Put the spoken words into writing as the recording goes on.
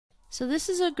So this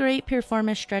is a great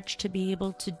Piriformis stretch to be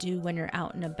able to do when you're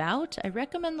out and about. I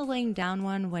recommend the laying down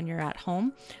one when you're at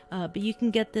home, but you can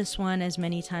get this one as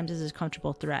many times as is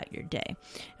comfortable throughout your day.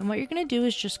 And what you're going to do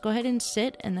is just go ahead and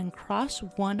sit and then cross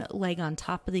one leg on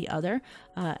top of the other,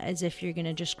 as if you're going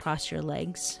to just cross your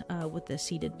legs with the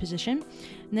seated position.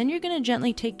 And then you're going to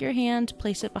gently take your hand,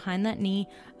 place it behind that knee,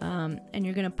 and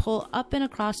you're going to pull up and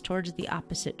across towards the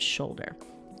opposite shoulder.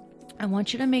 I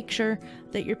want you to make sure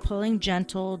that you're pulling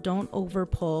gentle, don't over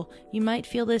pull. You might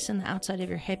feel this in the outside of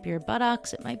your hip, your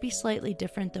buttocks. It might be slightly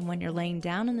different than when you're laying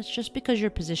down, and it's just because your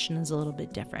position is a little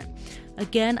bit different.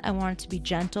 Again, I want it to be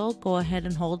gentle. Go ahead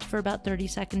and hold for about 30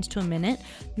 seconds to a minute.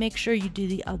 Make sure you do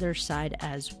the other side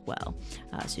as well.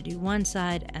 So do one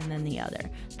side and then the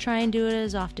other. Try and do it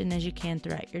as often as you can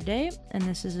throughout your day, and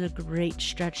this is a great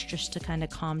stretch just to kind of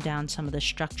calm down some of the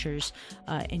structures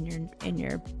in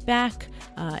your back,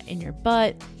 in your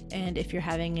butt, and if you're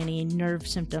having any nerve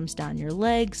symptoms down your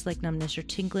legs like numbness or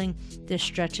tingling, this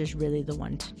stretch is really the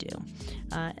one to do.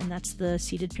 And that's the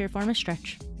seated piriformis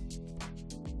stretch.